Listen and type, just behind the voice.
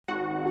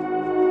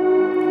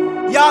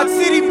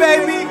Yardcity,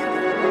 baby.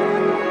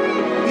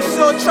 We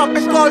so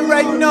tropical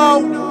right now.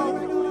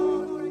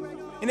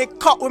 And they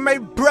caught with my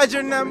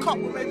brethren them.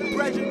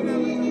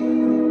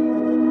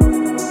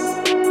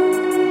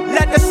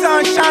 Let the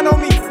sun shine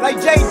on me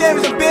like J.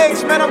 Dims and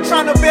Biggs. Man, I'm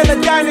trying to build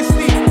a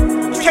dynasty.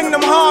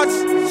 Kingdom Hearts,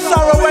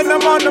 sorrow when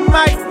I'm on the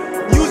mic.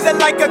 Use it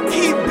like a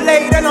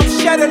keyblade and I'm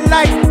shedding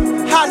light.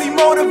 Highly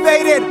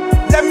motivated,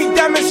 let me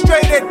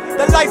demonstrate it.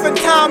 The life and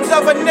times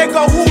of a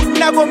nigga who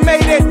never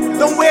made it.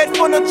 Don't wait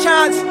for no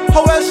chance,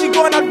 how else she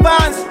gonna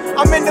advance?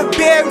 I'm in the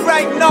bed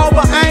right now,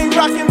 but I ain't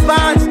rocking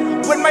Vans.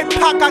 With my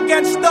pack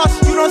against us,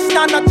 you don't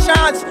stand a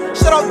chance.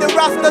 Shut out the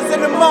rastas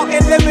in the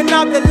mountain, living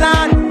off the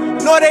land.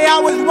 Know they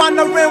always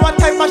wondering what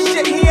type of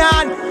shit he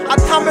on.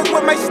 Atomic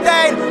with my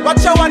style,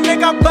 watch how a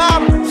nigga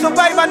bomb.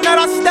 Survive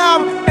another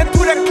storm,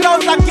 into the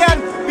clouds again.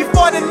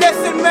 Before they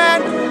listen,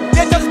 man,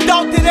 they just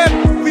doubted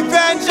him.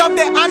 Revenge of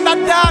the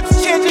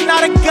underdogs, changing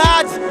all the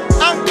gods.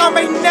 Anchor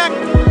my neck,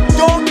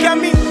 don't get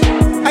me.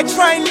 I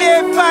try and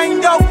live,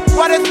 find out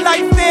what his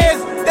life is.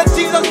 The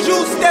Jesus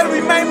juice still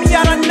remind me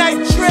of a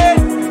night trade.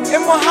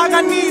 In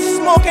mahogany,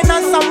 smoking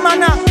on some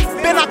manna.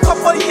 Been a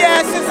couple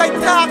years since I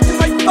talked to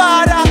my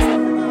father.